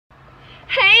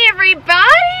everybody!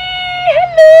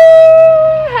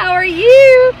 Hello! How are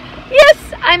you? Yes,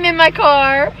 I'm in my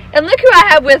car, and look who I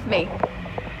have with me.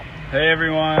 Hey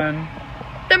everyone.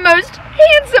 The most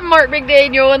handsome Mark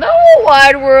McDaniel in the whole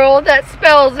wide world. That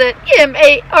spells it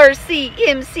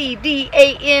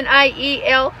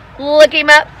M-A-R-C-M-C-D-A-N-I-E-L. Look him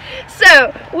up.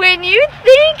 So, when you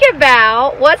think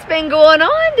about what's been going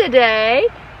on today,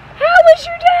 how was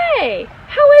your day?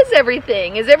 How is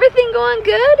everything? Is everything going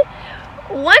good?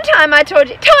 One time I told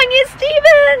you, Tanya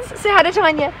Stevens! Say hi to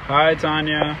Tanya. Hi,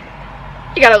 Tanya.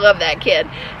 You gotta love that kid.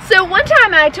 So one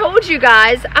time I told you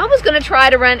guys I was gonna try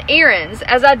to run errands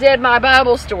as I did my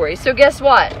Bible story. So guess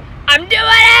what? I'm doing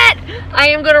it! I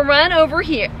am gonna run over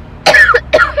here.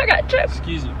 I got choked.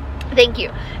 Excuse me. Thank you.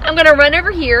 I'm gonna run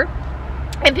over here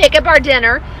and pick up our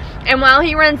dinner. And while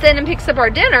he runs in and picks up our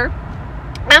dinner,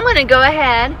 I'm gonna go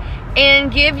ahead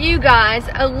and give you guys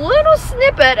a little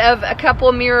snippet of a couple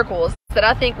of miracles that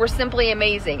I think were simply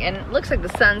amazing. And it looks like the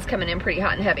sun's coming in pretty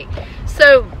hot and heavy.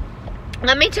 So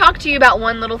let me talk to you about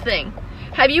one little thing.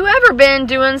 Have you ever been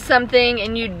doing something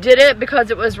and you did it because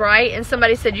it was right and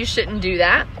somebody said you shouldn't do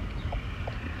that?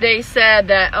 They said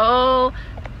that, oh,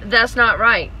 that's not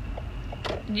right.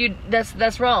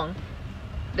 That's wrong.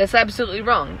 That's absolutely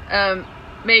wrong.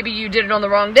 Maybe you did it on the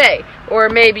wrong day, or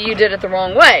maybe you did it the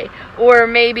wrong way, or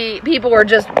maybe people are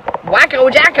just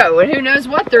wacko jacko and who knows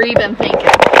what they're even thinking.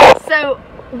 So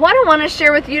what I want to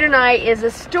share with you tonight is a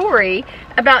story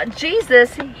about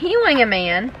Jesus healing a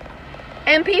man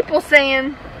and people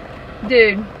saying,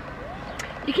 dude,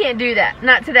 you can't do that.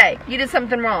 Not today. You did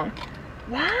something wrong.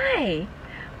 Why?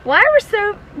 Why were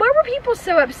people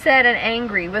so upset and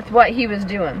angry with what he was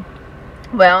doing?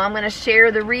 Well, I'm going to share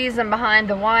the reason behind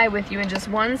the why with you in just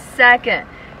 1 second.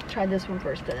 Try this one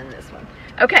first and then this one.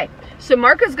 Okay, so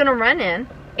Marco's going to run in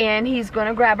and he's going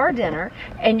to grab our dinner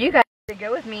and you guys to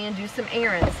go with me and do some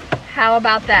errands. How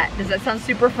about that? Does that sound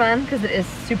super fun? Because it is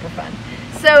super fun.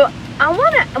 So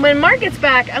when Mark gets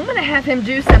back, I'm going to have him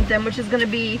do something which is going to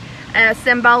be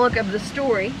symbolic of the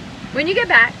story. When you get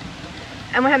back,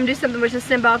 I'm going to have him do something which is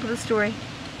symbolic of the story.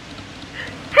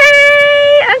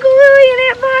 Hey, Uncle Louie and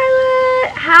Aunt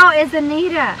Violet. How is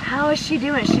Anita? How is she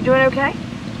doing? Is she doing okay?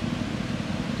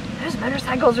 Those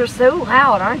motorcycles are so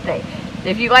loud, aren't they?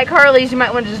 If you like Harleys, you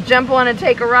might want to just jump on and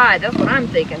take a ride. That's what I'm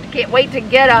thinking. Can't wait to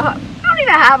get I don't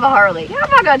even have a Harley. How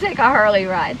am I going to take a Harley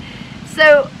ride?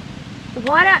 So,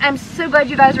 I'm so glad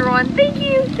you guys are on. Thank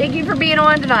you. Thank you for being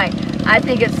on tonight. I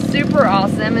think it's super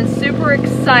awesome and super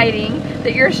exciting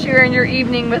that you're sharing your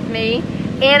evening with me.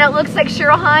 And it looks like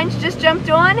Cheryl Hines just jumped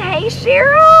on. Hey,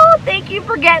 Cheryl. Thank you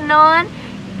for getting on.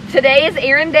 Today is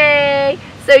errand day.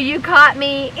 So you caught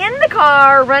me in the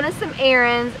car running some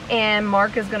errands, and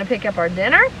Mark is going to pick up our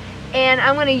dinner, and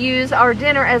I'm going to use our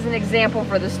dinner as an example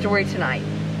for the story tonight.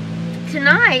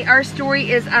 Tonight, our story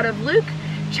is out of Luke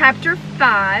chapter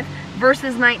 5,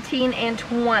 verses 19 and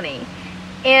 20.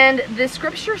 And the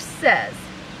scripture says,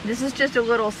 this is just a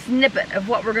little snippet of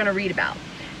what we're going to read about.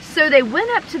 So they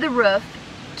went up to the roof,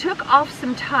 took off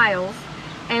some tiles,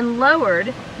 and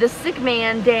lowered the sick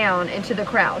man down into the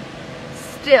crowd,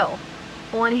 still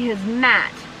on his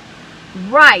mat,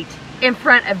 right in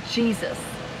front of Jesus.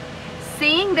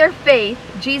 Seeing their faith,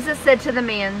 Jesus said to the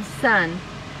man, "Son,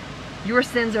 your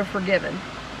sins are forgiven."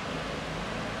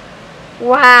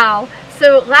 Wow.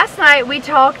 So last night we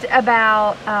talked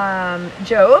about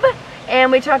Job, and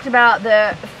we talked about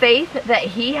the faith that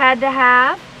he had to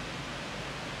have.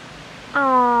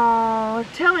 Oh,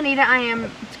 tell Anita I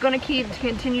am going to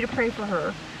continue to pray for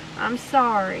her. I'm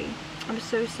sorry. I'm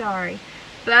so sorry.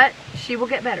 But she will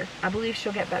get better. I believe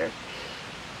she'll get better.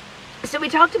 So we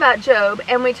talked about Job,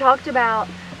 and we talked about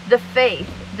the faith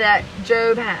that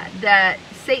Job had, that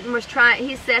Satan was trying.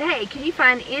 He said, hey, can you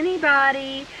find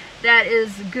anybody that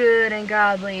is good and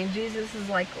godly? And Jesus is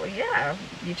like, well, yeah,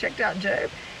 you checked out Job.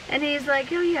 And he's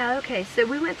like, oh, yeah, okay. So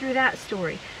we went through that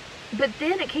story. But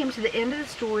then it came to the end of the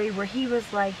story where he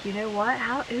was like, you know what?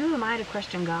 Who am I to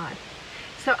question God?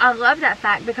 So I love that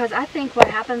fact, because I think what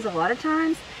happens a lot of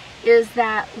times is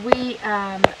that we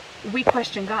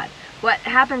question God. What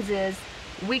happens is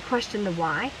we question the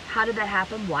why. How did that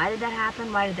happen? Why did that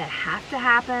happen? Why did that have to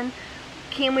happen?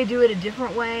 Can we do it a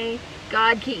different way?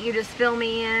 God, can't you just fill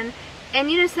me in?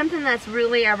 And you know, something that's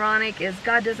really ironic is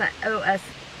God doesn't owe us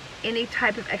any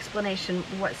type of explanation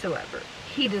whatsoever.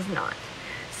 He does not.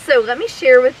 So let me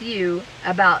share with you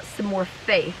about some more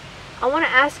faith. I want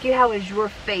to ask you, how is your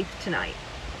faith tonight?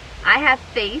 I have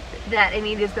faith that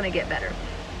Anita is going to get better.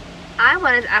 I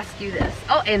want to ask you this.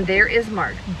 Oh, and there is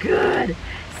Mark. Good.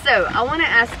 So I want to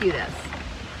ask you this.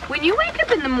 When you wake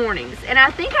up in the mornings, and I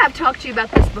think I've talked to you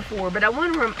about this before, but I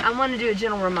want to do a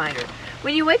gentle reminder.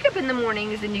 When you wake up in the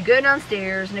mornings and you go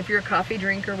downstairs, and if you're a coffee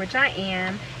drinker, which I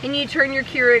am, and you turn your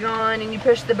Keurig on and you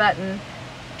push the button,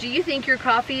 do you think your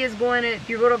coffee is going to,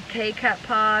 your little K-cup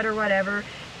pod or whatever,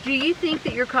 do you think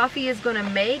that your coffee is going to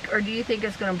make, or do you think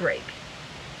it's going to break?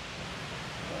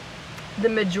 The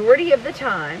majority of the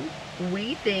time,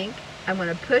 we think, I'm going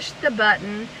to push the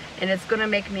button and it's going to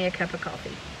make me a cup of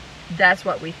coffee. That's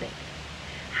what we think.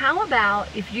 How about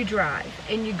if you drive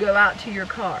and you go out to your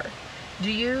car?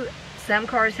 Some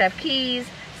cars have keys,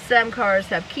 some cars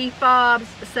have key fobs,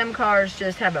 some cars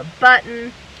just have a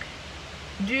button.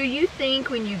 Do you think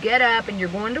when you get up and you're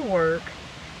going to work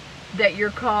that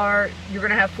your car, you're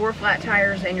going to have 4 flat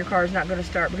tires and your car is not going to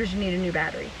start because you need a new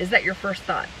battery? Is that your first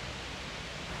thought?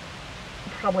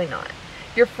 Probably not.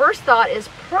 Your first thought is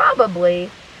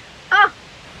probably,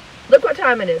 look what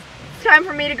time it is. It's time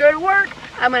for me to go to work.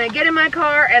 I'm going to get in my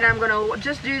car and I'm going to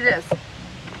just do this.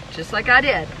 Just like I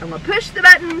did. I'm going to push the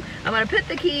button, I'm going to put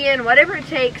the key in, whatever it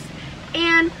takes,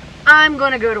 and I'm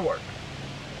going to go to work.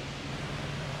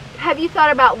 Have you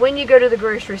thought about when you go to the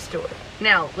grocery store?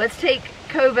 Now, let's take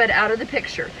COVID out of the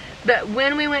picture. But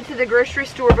when we went to the grocery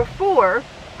store before,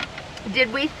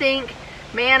 did we think,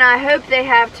 man, I hope they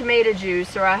have tomato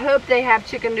juice, or I hope they have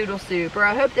chicken noodle soup, or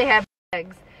I hope they have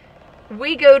eggs?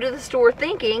 We go to the store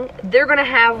thinking they're going to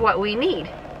have what we need.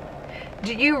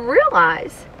 Do you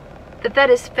realize that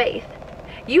that is faith?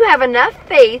 You have enough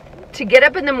faith to get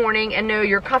up in the morning and know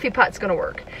your coffee pot's going to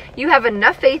work. You have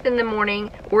enough faith in the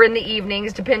morning or in the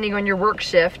evenings, depending on your work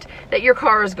shift, that your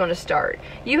car is going to start.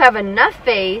 You have enough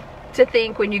faith to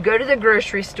think when you go to the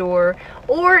grocery store,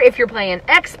 or if you're playing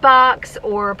Xbox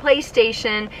or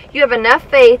PlayStation, you have enough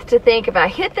faith to think if I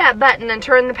hit that button and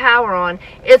turn the power on,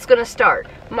 it's going to start.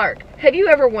 Mark, have you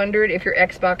ever wondered if your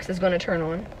Xbox is going to turn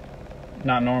on?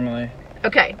 Not normally.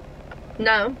 Okay.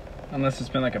 No? Unless it's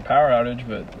been like a power outage,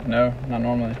 but no, not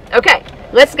normally. Okay,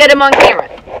 let's get him on camera.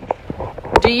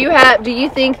 Do you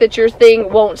think that your thing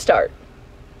won't start?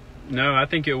 No, I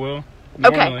think it will.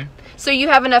 Normally. Okay. So you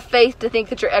have enough faith to think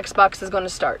that your Xbox is going to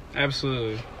start?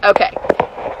 Absolutely. Okay.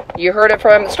 You heard it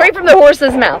straight from the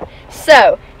horse's mouth.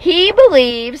 So, he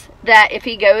believes that if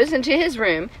he goes into his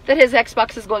room, that his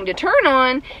Xbox is going to turn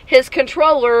on, his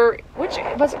controller, what's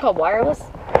it called, wireless?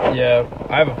 Yeah,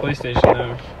 I have a PlayStation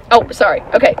though. Oh, sorry.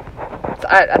 Okay.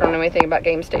 I don't know anything about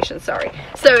game stations, sorry.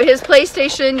 So, his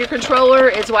PlayStation, your controller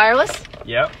is wireless?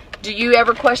 Yep. Do you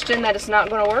ever question that it's not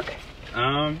going to work?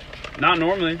 Not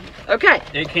normally. Okay.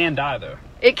 It can die though.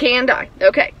 It can die.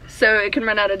 Okay. So it can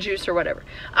run out of juice or whatever.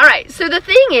 Alright, so the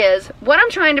thing is, what I'm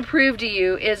trying to prove to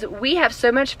you is we have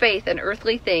so much faith in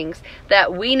earthly things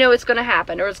that we know it's going to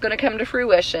happen, or it's going to come to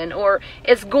fruition, or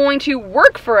it's going to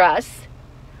work for us.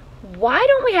 Why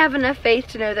don't we have enough faith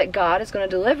to know that God is going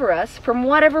to deliver us from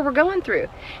whatever we're going through?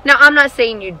 Now, I'm not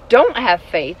saying you don't have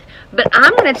faith, but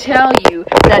I'm going to tell you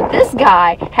that this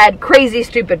guy had crazy,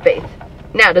 stupid faith.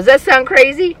 Now, does that sound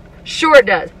crazy? Sure it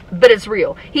does, but it's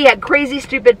real. He had crazy,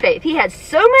 stupid faith. He had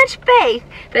so much faith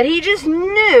that he just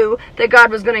knew that God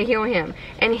was going to heal him.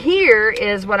 And here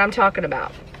is what I'm talking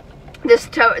about. This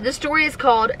story is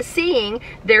called Seeing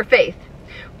Their Faith.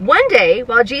 One day,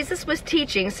 while Jesus was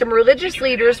teaching, some religious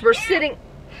leaders were sitting...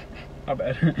 My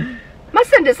bad. My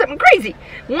son did something crazy.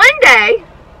 One day,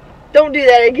 don't do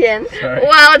that again. Sorry.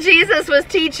 While Jesus was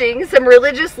teaching, some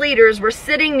religious leaders were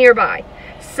sitting nearby.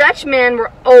 Such men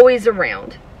were always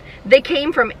around. They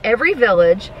came from every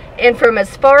village and from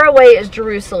as far away as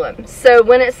Jerusalem. So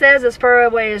when it says as far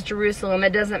away as Jerusalem, it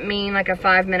doesn't mean like a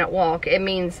 5-minute walk. It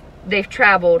means they've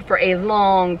traveled for a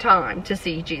long time to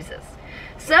see Jesus.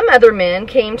 Some other men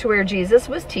came to where Jesus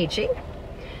was teaching,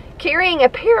 carrying a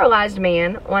paralyzed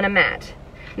man on a mat.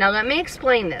 Now let me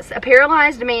explain this. A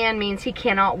paralyzed man means he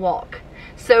cannot walk.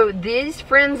 So these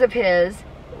friends of his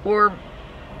were...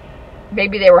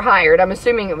 maybe they were hired, I'm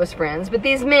assuming it was friends, but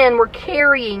these men were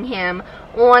carrying him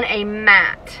on a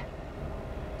mat.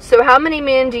 So how many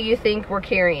men do you think were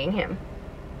carrying him?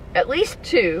 At least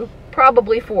 2,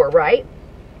 probably 4, right?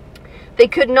 They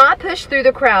could not push through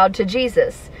the crowd to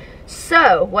Jesus.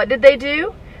 So, what did they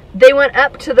do? They went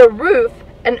up to the roof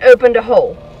and opened a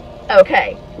hole.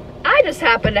 Okay, I just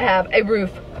happen to have a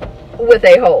roof with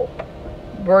a hole.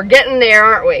 We're getting there,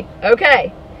 aren't we?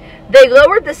 Okay. They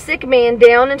lowered the sick man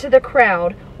down into the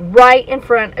crowd right in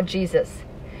front of Jesus.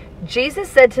 Jesus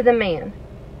said to the man,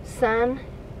 "Son,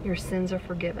 your sins are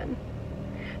forgiven."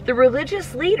 The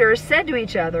religious leaders said to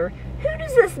each other, "Who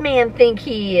does this man think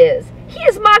he is? He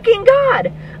is mocking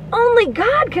God. Only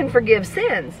God can forgive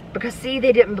sins." Because, see,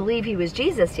 they didn't believe he was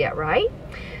Jesus yet, right?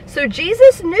 So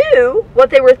Jesus knew what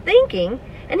they were thinking,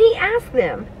 and he asked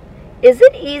them, "Is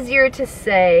it easier to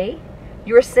say,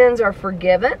 your sins are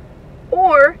forgiven,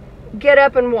 or get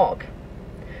up and walk.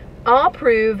 I'll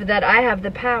prove that I have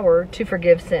the power to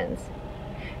forgive sins."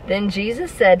 Then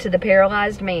Jesus said to the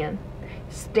paralyzed man,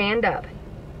 "Stand up,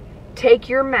 take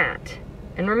your mat."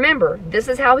 And remember, this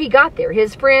is how he got there.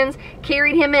 His friends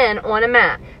carried him in on a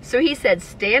mat. So he said,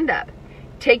 "Stand up,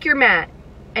 take your mat,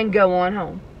 and go on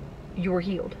home. You're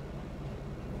healed."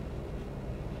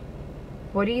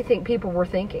 What do you think people were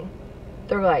thinking?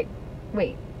 They're like,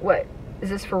 "Wait, what? Is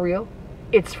this for real?"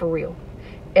 It's for real.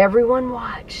 Everyone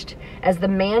watched as the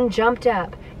man jumped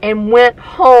up and went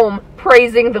home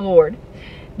praising the Lord.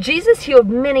 Jesus healed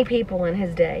many people in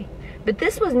his day, but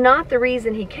this was not the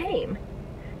reason he came.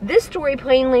 This story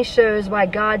plainly shows why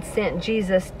God sent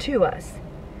Jesus to us.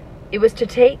 It was to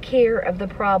take care of the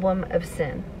problem of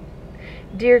sin.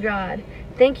 Dear God,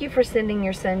 thank you for sending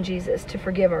your son Jesus to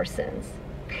forgive our sins.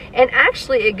 And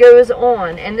actually it goes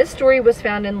on, and this story was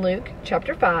found in Luke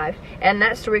chapter 5, and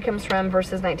that story comes from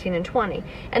verses 19 and 20.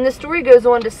 And the story goes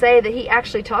on to say that he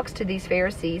actually talks to these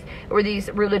Pharisees, or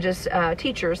these religious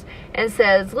teachers, and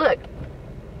says, "Look,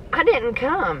 I didn't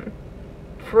come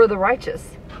for the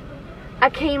righteous. I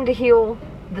came to heal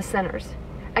the sinners.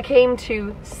 I came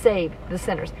to save the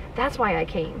sinners. That's why I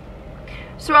came."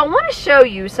 So I want to show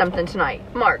you something tonight.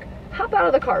 Mark, hop out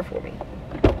of the car for me.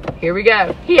 Here we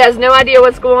go. He has no idea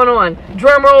what's going on.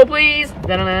 Drum roll, please.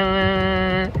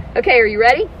 Da-da-da. Okay, are you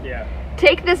ready? Yeah.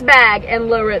 Take this bag and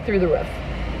lower it through the roof.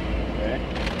 Okay.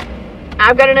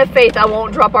 I've got enough faith I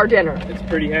won't drop our dinner. It's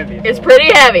pretty heavy. It's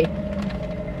pretty heavy.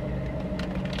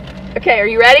 Okay, are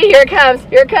you ready? Here it comes.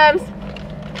 Here it comes.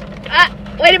 Ah,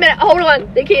 wait a minute. Hold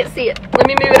on. They can't see it. Let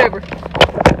me move it over.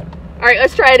 All right,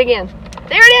 let's try it again.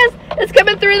 There it is. It's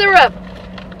coming through the roof.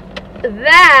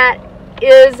 That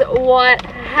is what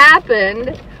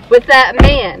happened with that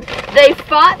man. They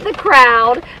fought the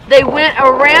crowd, they went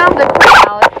around the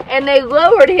crowd, and they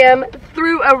lowered him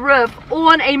through a roof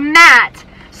on a mat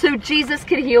so Jesus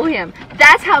could heal him.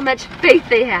 That's how much faith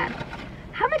they had.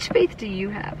 How much faith do you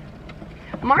have?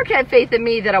 Mark had faith in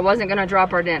me that I wasn't going to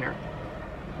drop our dinner.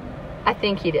 I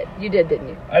think he did. You did, didn't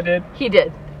you? I did. He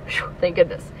did. Whew, thank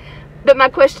goodness. But my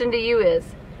question to you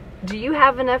is, do you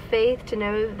have enough faith to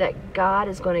know that God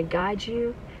is going to guide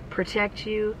you, protect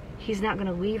you? He's not going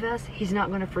to leave us. He's not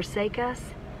going to forsake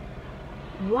us.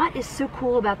 What is so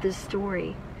cool about this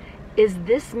story is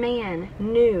this man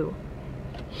knew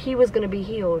he was going to be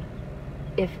healed.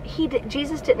 If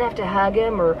Jesus didn't have to hug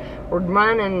him or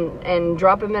run and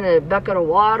drop him in a bucket of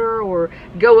water or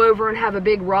go over and have a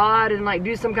big rod and like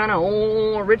do some kind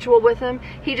of ritual with him.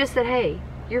 He just said, "Hey,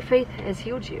 your faith has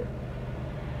healed you."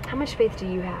 How much faith do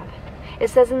you have? It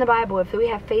says in the Bible, if we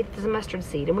have faith as a mustard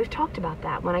seed, and we've talked about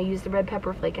that when I use the red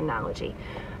pepper flake analogy.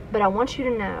 But I want you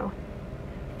to know,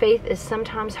 faith is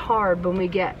sometimes hard when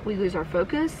we lose our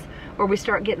focus or we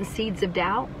start getting seeds of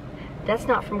doubt. That's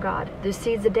not from God. Those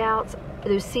seeds of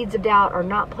doubt are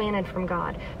not planted from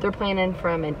God. They're planted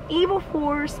from an evil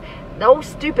force, the old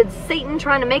stupid Satan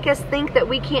trying to make us think that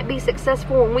we can't be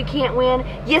successful and we can't win.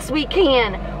 Yes, we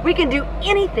can. We can do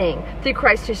anything through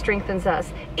Christ who strengthens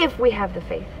us if we have the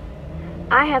faith.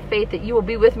 I have faith that you will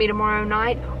be with me tomorrow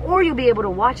night, or you'll be able to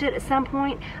watch it at some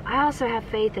point. I also have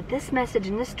faith that this message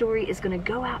and this story is going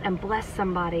to go out and bless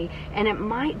somebody, and it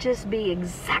might just be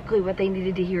exactly what they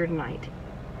needed to hear tonight.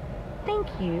 Thank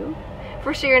you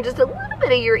for sharing just a little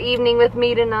bit of your evening with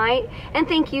me tonight, and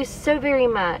thank you so very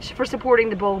much for supporting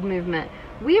the Bold Movement.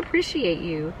 We appreciate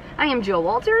you. I am Jill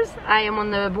Walters. I am on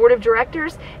the board of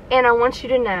directors, and I want you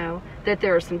to know that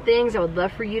there are some things I would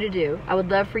love for you to do. I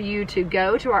would love for you to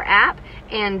go to our app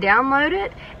and download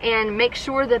it and make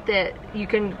sure that you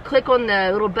can click on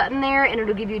the little button there and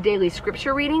it'll give you daily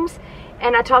scripture readings.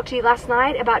 And I talked to you last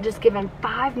night about just giving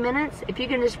 5 minutes. If you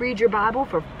can just read your Bible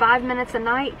for 5 minutes a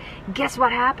night, guess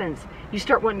what happens? You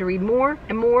start wanting to read more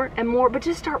and more and more, but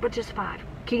just start with just 5.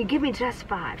 Can you give me just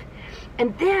 5?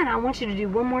 And then I want you to do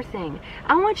one more thing.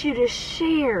 I want you to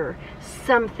share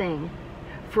something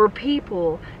for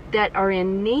people that are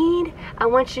in need. I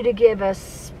want you to give a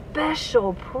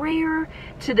special prayer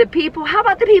to the people. How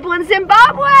about the people in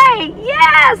Zimbabwe?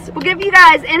 Yes, we'll give you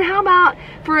guys. And how about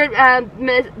for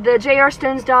the J.R.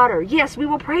 Stone's daughter? Yes, we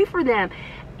will pray for them.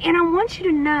 And I want you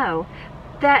to know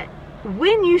that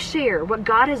when you share what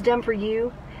God has done for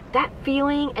you, that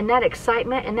feeling and that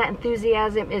excitement and that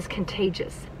enthusiasm is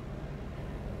contagious.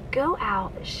 Go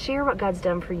out, share what God's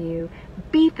done for you,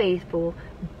 be faithful,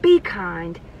 be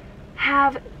kind,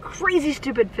 have crazy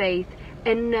stupid faith,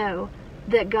 and know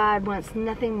that God wants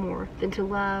nothing more than to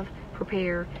love,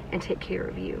 prepare, and take care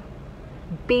of you.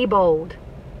 Be bold.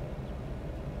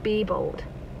 Be bold.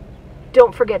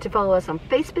 Don't forget to follow us on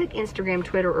Facebook, Instagram,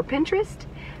 Twitter, or Pinterest.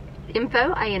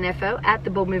 info, I-N-F-O, at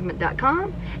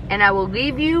theboldmovement.com. And I will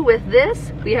leave you with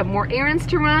this. We have more errands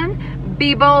to run.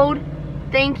 Be bold.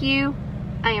 Thank you.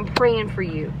 I am praying for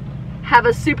you. Have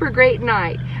a super great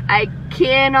night. I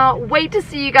cannot wait to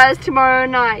see you guys tomorrow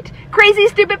night. Crazy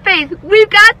Stupid Faith, we've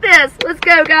got this. Let's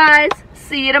go, guys.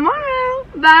 See you tomorrow.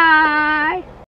 Bye.